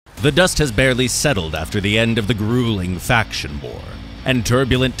The dust has barely settled after the end of the grueling faction war, and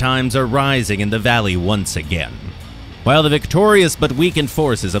turbulent times are rising in the valley once again. While the victorious but weakened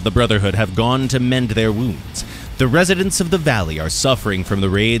forces of the Brotherhood have gone to mend their wounds, the residents of the valley are suffering from the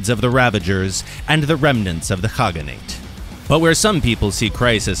raids of the Ravagers and the remnants of the Khaganate. But where some people see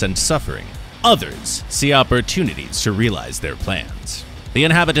crisis and suffering, others see opportunities to realize their plans. The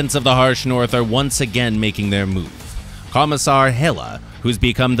inhabitants of the harsh north are once again making their move. Commissar Hela, who's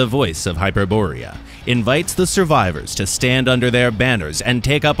become the voice of Hyperborée, invites the survivors to stand under their banners and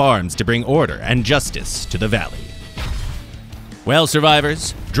take up arms to bring order and justice to the valley. Well,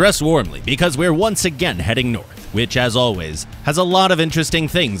 survivors, dress warmly because we're once again heading north, which, as always, has a lot of interesting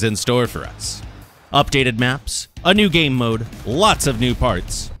things in store for us. Updated maps, a new game mode, lots of new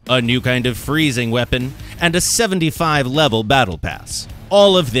parts, a new kind of freezing weapon, and a 75-level battle pass.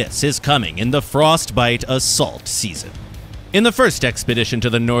 All of this is coming in the Frostbite Assault season. In the first expedition to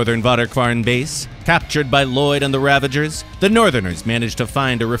the northern Vaderkvarn base, captured by Lloyd and the Ravagers, the Northerners managed to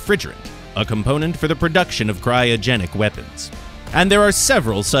find a refrigerant, a component for the production of cryogenic weapons. And there are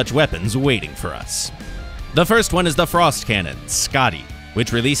several such weapons waiting for us. The first one is the frost cannon, Scotty,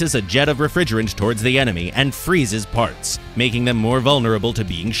 which releases a jet of refrigerant towards the enemy and freezes parts, making them more vulnerable to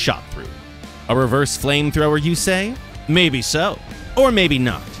being shot through. A reverse flamethrower, you say? Maybe so. Or maybe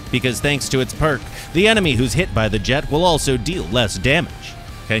not, because thanks to its perk, the enemy who's hit by the jet will also deal less damage.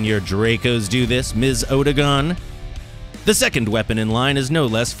 Can your Dracos do this, Ms. Odegon? The second weapon in line is no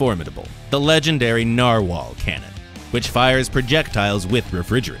less formidable, the legendary Narwhal cannon, which fires projectiles with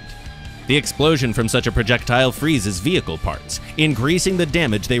refrigerant. The explosion from such a projectile freezes vehicle parts, increasing the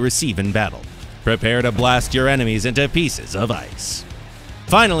damage they receive in battle. Prepare to blast your enemies into pieces of ice.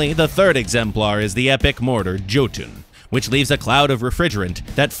 Finally, the third exemplar is the epic mortar Jotun, which leaves a cloud of refrigerant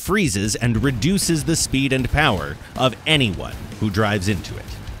that freezes and reduces the speed and power of anyone who drives into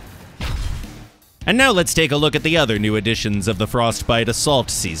it. And now let's take a look at the other new additions of the Frostbite Assault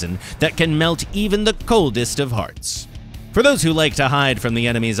season that can melt even the coldest of hearts. For those who like to hide from the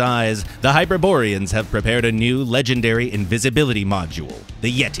enemy's eyes, the Hyperboreans have prepared a new legendary invisibility module,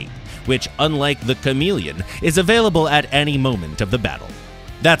 the Yeti, which, unlike the Chameleon, is available at any moment of the battle.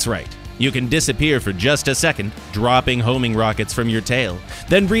 That's right, you can disappear for just a second, dropping homing rockets from your tail,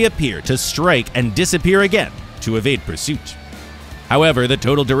 then reappear to strike and disappear again to evade pursuit. However, the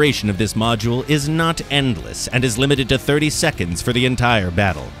total duration of this module is not endless and is limited to 30 seconds for the entire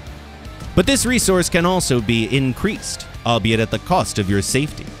battle. But this resource can also be increased, albeit at the cost of your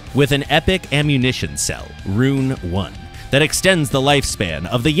safety, with an epic ammunition cell, Rune 1, that extends the lifespan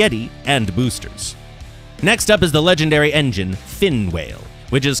of the Yeti and boosters. Next up is the legendary engine, Fin Whale,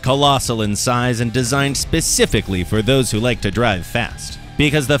 which is colossal in size and designed specifically for those who like to drive fast,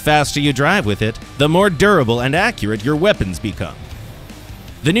 because the faster you drive with it, the more durable and accurate your weapons become.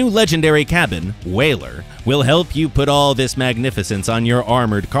 The new legendary cabin, Whaler, will help you put all this magnificence on your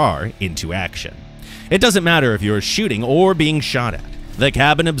armored car into action. It doesn't matter if you're shooting or being shot at. The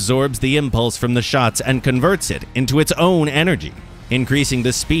cabin absorbs the impulse from the shots and converts it into its own energy, increasing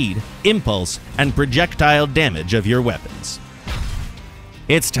the speed, impulse, and projectile damage of your weapons.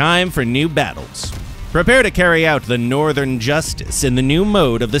 It's time for new battles. Prepare to carry out the Northern Justice in the new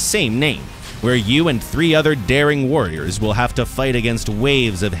mode of the same name, where you and 3 other daring warriors will have to fight against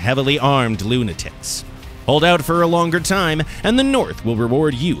waves of heavily armed lunatics. Hold out for a longer time, and the North will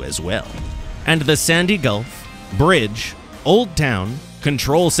reward you as well. And the Sandy Gulf, Bridge, Old Town,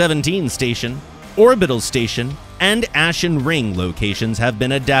 Control 17 Station, Orbital Station, and Ashen Ring locations have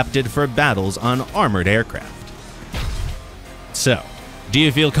been adapted for battles on armored aircraft. So, do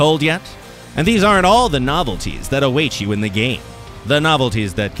you feel cold yet? And these aren't all the novelties that await you in the game. The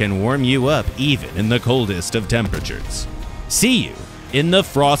novelties that can warm you up even in the coldest of temperatures. See you in the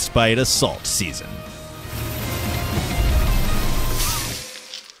Frostbite Assault season.